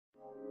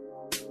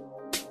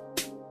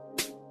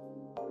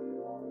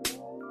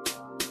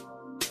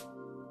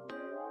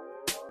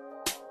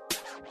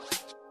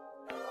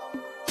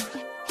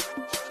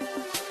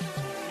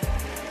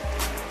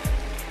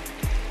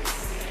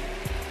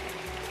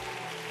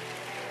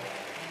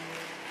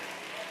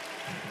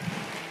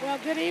Well,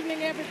 good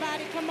evening,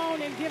 everybody. Come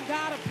on and give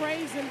God a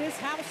praise in this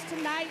house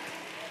tonight.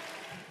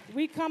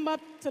 We come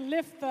up to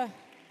lift the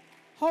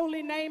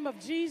holy name of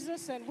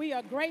Jesus, and we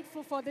are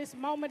grateful for this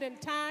moment in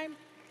time,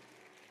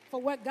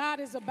 for what God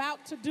is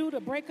about to do to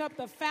break up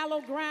the fallow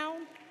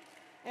ground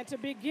and to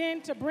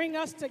begin to bring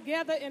us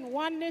together in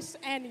oneness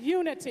and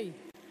unity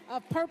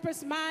of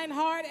purpose, mind,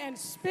 heart, and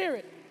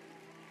spirit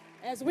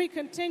as we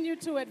continue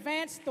to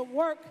advance the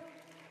work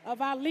of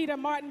our leader,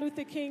 Martin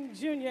Luther King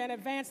Jr., and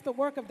advance the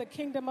work of the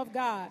kingdom of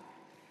God.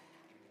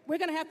 We're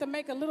going to have to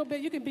make a little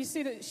bit, you can be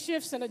seated,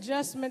 shifts and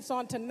adjustments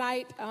on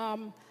tonight.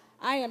 I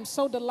am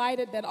so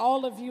delighted that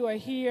all of you are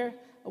here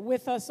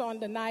with us on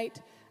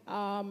tonight.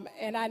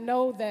 And I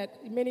know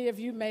that many of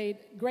you made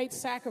great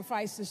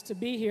sacrifices to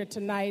be here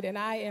tonight, and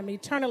I am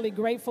eternally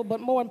grateful,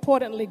 but more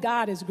importantly,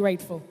 God is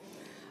grateful.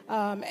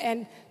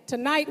 And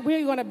tonight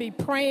we're going to be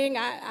praying.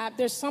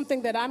 There's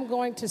something that I'm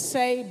going to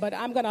say, but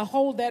I'm going to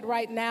hold that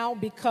right now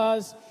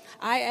because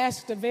I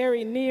asked a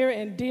very near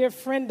and dear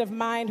friend of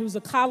mine who's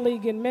a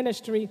colleague in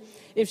ministry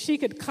if she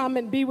could come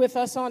and be with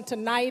us on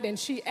tonight, and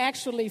she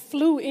actually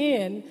flew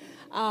in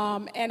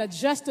and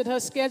adjusted her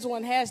schedule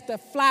and has to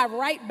fly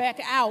right back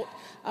out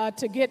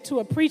to get to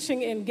a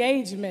preaching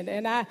engagement.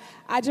 And I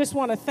just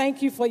want to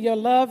thank you for your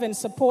love and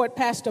support,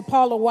 Pastor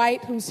Paula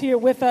White, who's here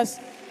with us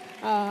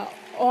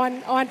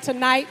on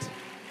tonight.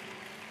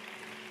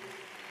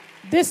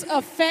 This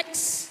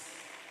affects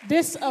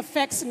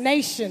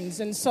nations,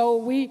 and so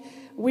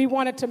we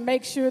wanted to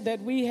make sure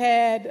that we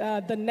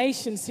had the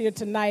nations here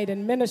tonight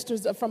and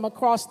ministers from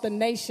across the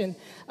nation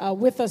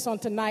with us on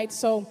tonight.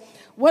 So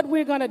what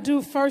we're going to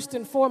do first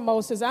and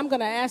foremost is I'm going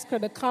to ask her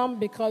to come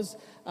because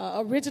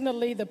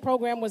originally the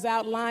program was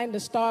outlined to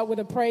start with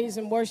a praise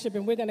and worship,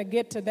 and we're going to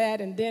get to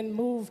that and then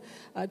move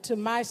to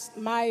my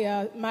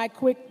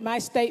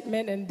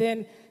statement, and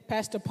then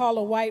Pastor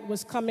Paula White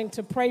was coming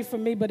to pray for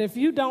me. But if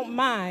you don't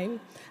mind,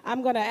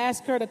 I'm going to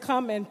ask her to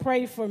come and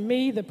pray for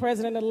me, the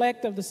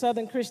president-elect of the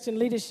Southern Christian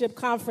Leadership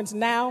Conference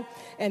now,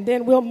 and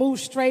then we'll move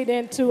straight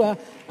into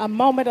a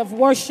moment of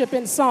worship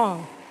and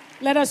song.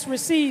 Let us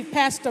receive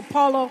Pastor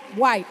Paula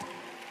White.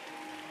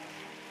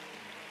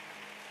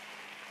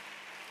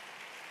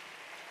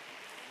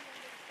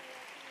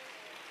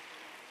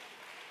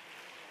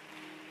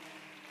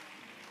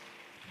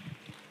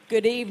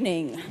 Good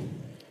evening.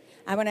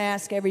 I'm going to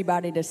ask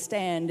everybody to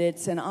stand.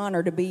 It's an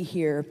honor to be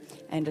here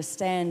and to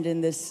stand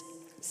in this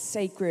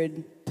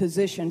sacred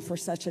position for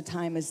such a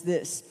time as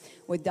this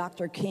with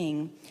Dr.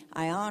 King.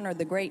 I honor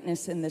the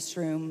greatness in this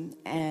room,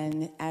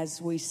 and as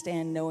we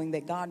stand knowing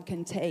that God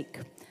can take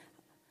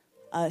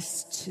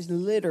us to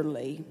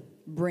literally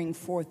bring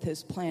forth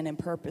his plan and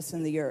purpose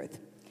in the earth.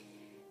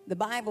 The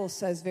Bible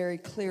says very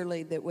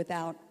clearly that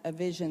without a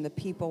vision, the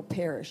people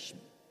perish,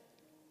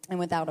 and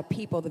without a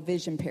people, the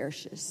vision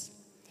perishes.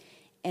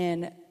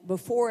 And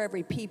before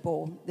every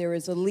people, there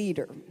is a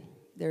leader.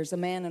 There's a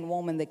man and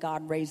woman that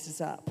God raises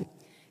up.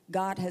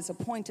 God has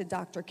appointed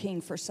Dr.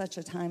 King for such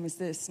a time as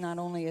this, not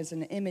only as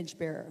an image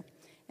bearer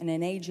and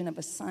an agent of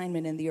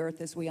assignment in the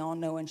earth, as we all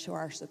know and show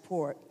our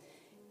support.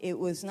 It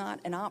was not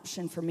an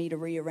option for me to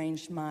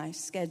rearrange my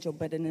schedule,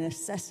 but a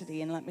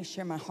necessity. And let me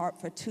share my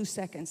heart for 2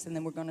 seconds, and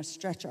then we're going to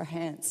stretch our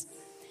hands.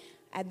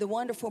 I had the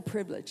wonderful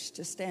privilege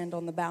to stand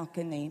on the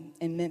balcony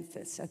in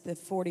Memphis at the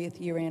 40th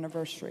year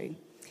anniversary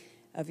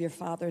of your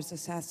father's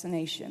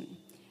assassination.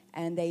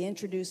 And they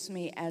introduced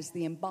me as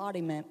the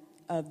embodiment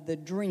of the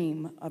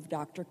dream of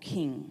Dr.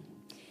 King.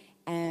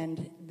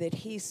 And that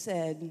he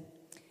said,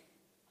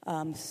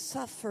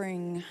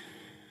 suffering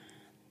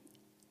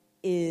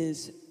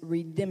is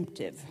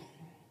redemptive,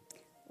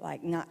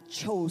 like not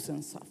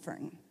chosen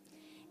suffering.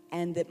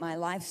 And that my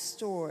life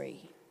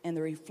story and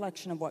the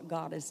reflection of what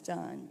God has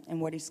done and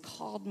what he's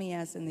called me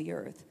as in the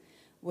earth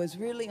was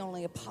really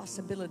only a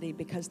possibility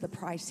because the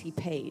price he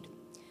paid.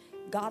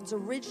 God's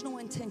original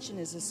intention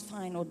is his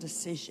final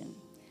decision.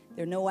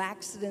 There are no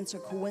accidents or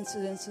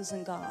coincidences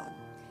in God.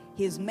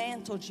 He has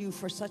mantled you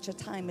for such a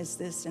time as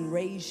this and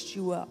raised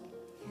you up.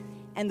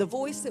 And the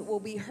voice that will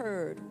be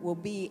heard will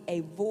be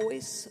a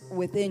voice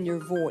within your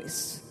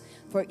voice.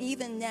 For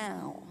even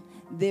now,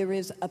 there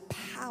is a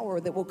power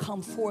that will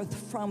come forth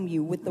from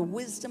you with the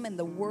wisdom and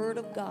the word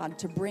of God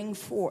to bring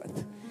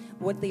forth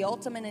what the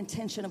ultimate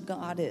intention of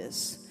God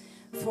is.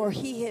 For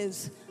he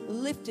has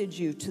lifted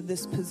you to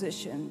this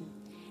position,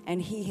 and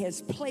he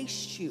has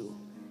placed you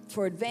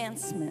for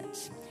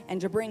advancement and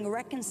to bring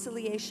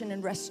reconciliation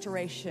and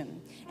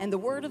restoration. And the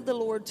word of the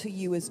Lord to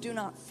you is, do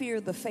not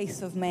fear the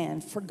face of man,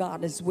 for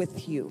God is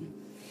with you.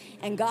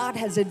 And God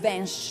has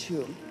advanced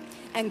you.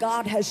 And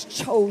God has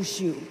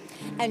chose you.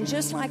 And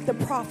just like the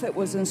prophet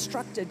was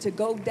instructed to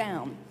go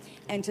down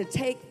and to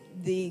take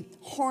the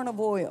horn of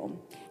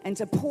oil and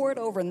to pour it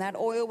over, and that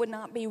oil would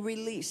not be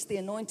released, the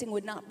anointing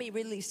would not be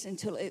released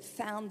until it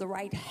found the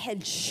right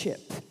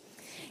headship.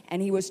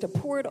 And he was to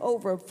pour it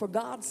over, for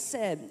God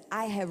said,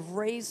 I have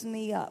raised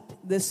me up,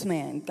 this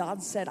man.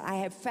 God said, I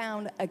have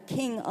found a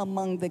king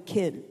among the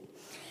kid.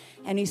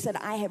 And he said,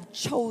 I have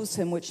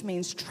chosen him, which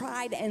means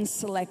tried and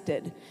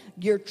selected.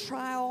 Your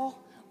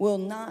trial will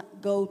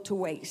not go to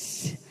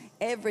waste.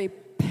 Every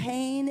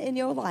pain in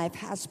your life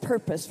has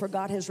purpose, for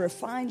God has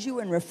refined you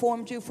and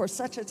reformed you for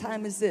such a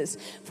time as this.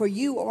 For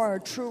you are a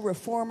true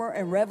reformer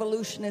and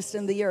revolutionist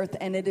in the earth,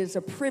 and it is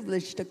a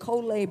privilege to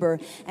co-labor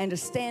and to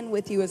stand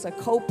with you as a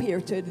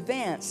co-peer to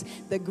advance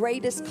the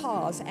greatest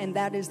cause, and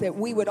that is that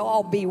we would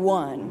all be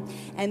one,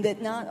 and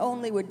that not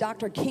only would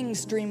Dr.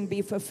 King's dream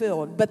be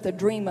fulfilled, but the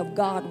dream of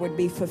God would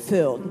be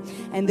fulfilled,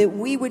 and that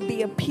we would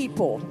be a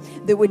people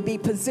that would be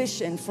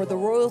positioned for the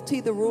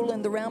royalty, the rule,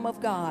 and the realm of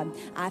God.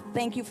 I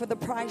thank you for the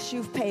price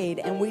you've paid,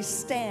 and we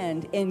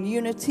stand in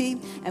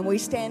unity and we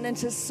stand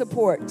into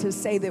support to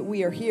say that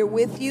we are here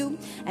with you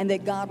and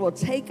that God will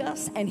take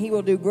us and he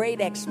will do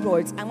great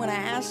exploits. I'm going to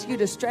ask you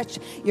to stretch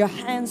your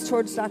hands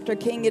towards Dr.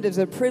 King. It is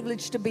a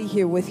privilege to be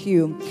here with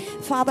you.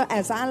 Father,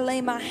 as I lay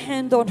my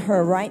hand on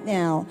her right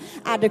now,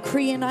 I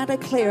decree and I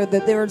declare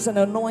that there is an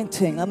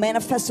anointing, a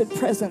manifested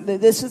presence,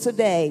 that this is a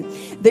day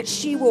that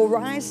she will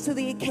rise to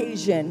the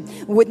occasion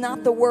with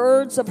not the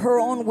words of her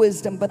own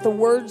wisdom, but the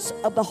words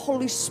of the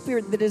Holy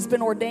Spirit that has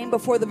been ordained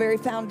before the very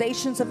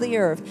foundations of the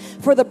earth.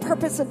 For the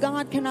purpose of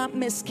God cannot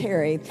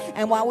miscarry.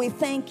 And while we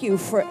thank you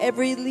for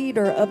every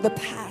leader of the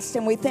past,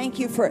 and we thank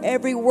you for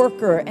every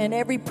worker and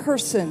every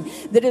person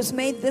that has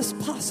made this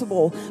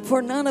possible,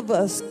 for none of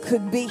us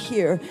could be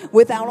here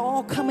without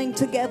all coming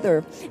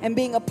together and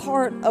being a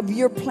part of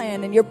your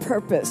plan and your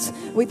purpose.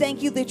 We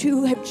thank you that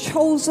you have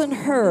chosen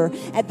her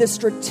at this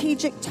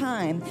strategic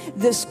time,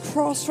 this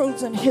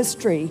crossroads in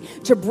history,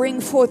 to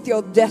bring forth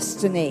your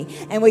destiny.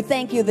 And we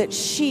thank you that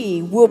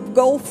she will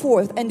go forth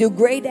and do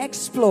great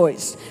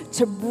exploits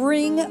to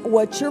bring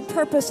what your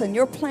purpose and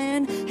your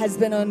plan has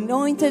been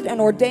anointed and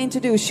ordained to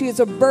do. She is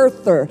a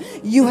birther.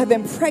 You have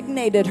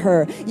impregnated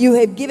her. You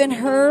have given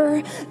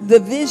her the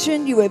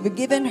vision. You have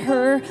given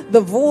her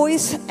the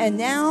voice. And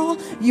now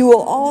you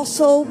will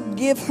also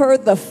give her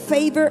the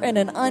favor in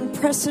an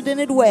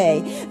unprecedented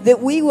way,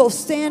 that we will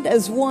stand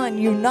as one,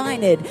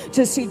 united,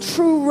 to see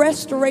true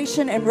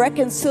restoration and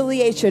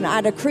reconciliation.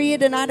 I decree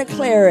it and I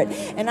declare it.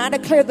 And I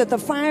declare that the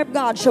fire of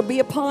God shall be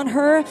upon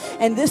her.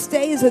 And this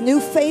day is a new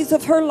phase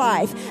of her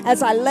life.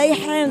 As I lay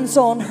hands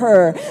on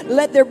her,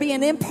 let there be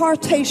an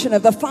impartation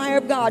of the fire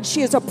of God.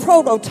 She is a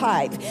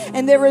prototype,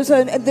 and there is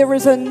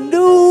a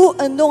new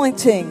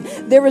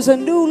anointing. There is a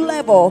new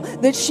level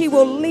that she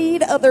will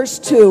lead others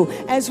to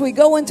as we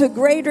go into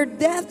greater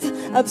depth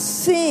of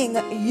seeing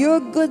your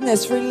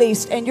goodness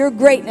released and your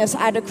greatness.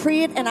 I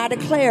decree it and I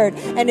declare it,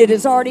 and it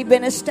has already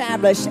been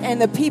established.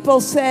 And the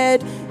people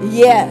said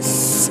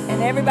yes,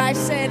 and everybody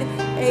said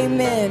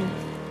amen.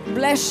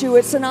 Bless you.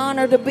 It's an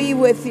honor to be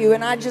with you.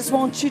 And I just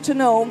want you to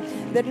know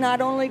that not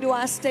only do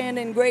I stand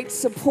in great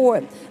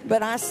support,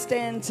 but I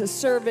stand to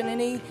serve in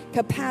any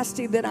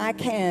capacity that I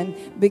can.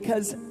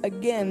 Because,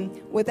 again,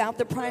 without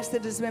the price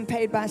that has been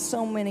paid by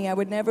so many, I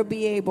would never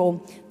be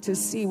able to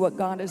see what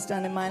God has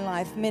done in my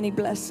life. Many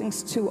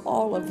blessings to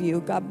all of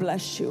you. God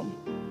bless you.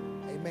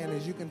 Amen.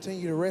 As you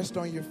continue to rest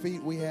on your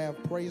feet, we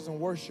have praise and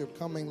worship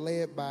coming,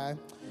 led by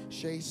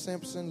Sha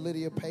Simpson,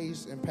 Lydia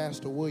Pace, and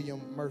Pastor William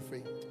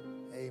Murphy.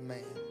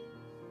 Amen.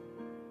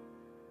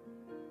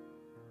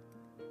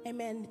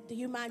 Amen. Do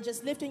you mind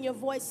just lifting your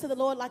voice to the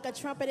Lord like a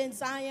trumpet in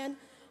Zion?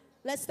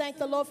 Let's thank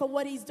the Lord for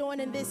what he's doing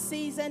in this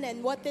season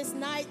and what this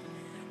night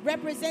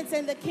represents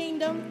in the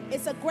kingdom.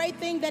 It's a great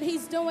thing that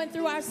he's doing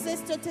through our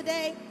sister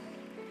today.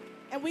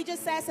 And we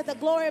just ask that the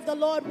glory of the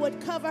Lord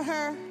would cover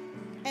her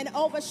and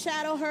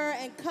overshadow her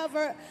and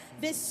cover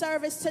this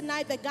service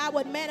tonight, that God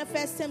would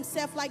manifest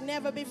himself like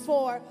never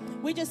before.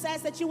 We just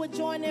ask that you would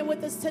join in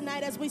with us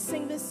tonight as we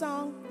sing this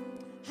song.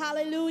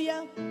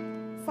 Hallelujah.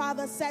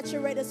 Father,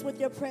 saturate us with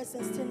your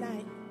presence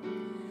tonight.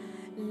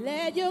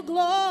 Let your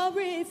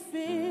glory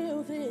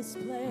fill this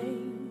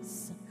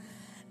place.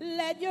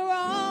 Let your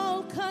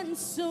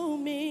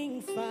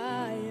all-consuming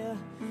fire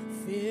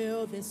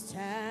fill this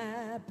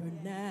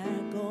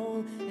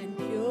tabernacle and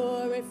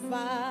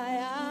purify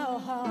our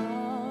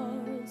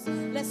hearts.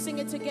 Let's sing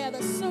it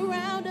together.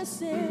 Surround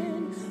us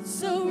in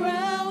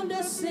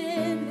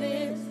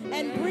this,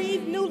 and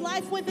breathe new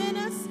life within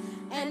us,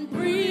 and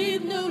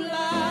breathe new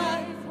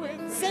life.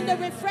 Send a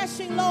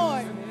refreshing,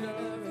 Lord,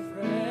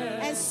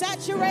 and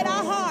saturate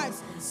our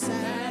hearts.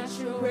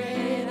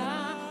 Saturate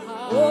our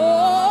hearts.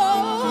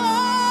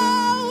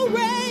 Oh,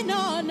 rain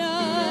on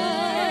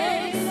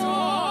us. Rain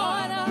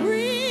on us.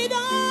 Breathe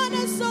on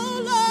us,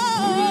 oh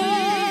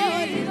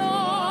Lord. Breathe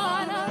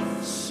on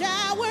us.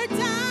 Shower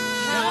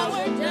down.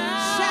 Shower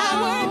down.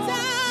 Shower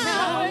down.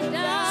 Shower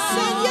down.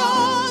 Send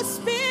your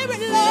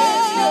spirit,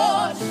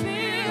 Lord. Send your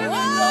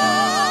spirit,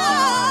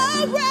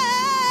 Lord.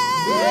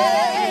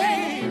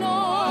 Rain.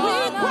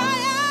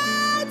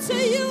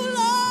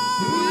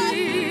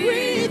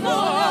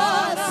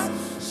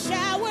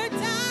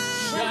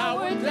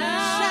 Shower down.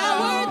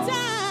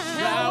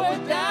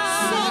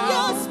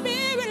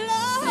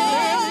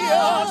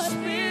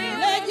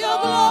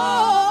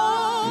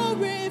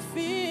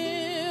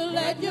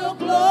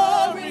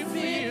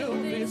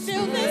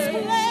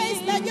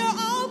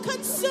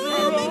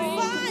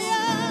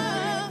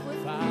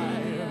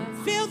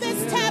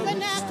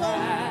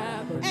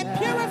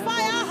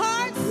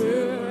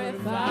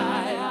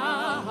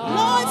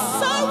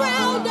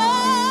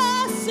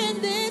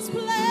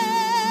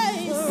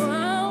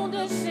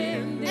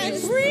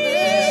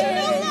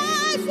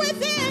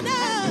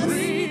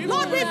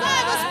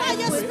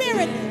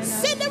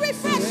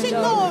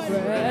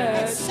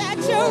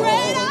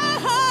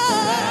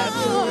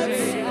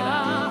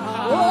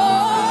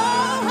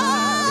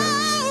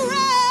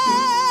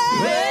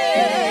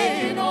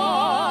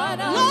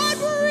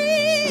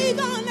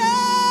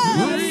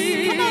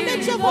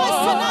 lift your voice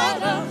tonight.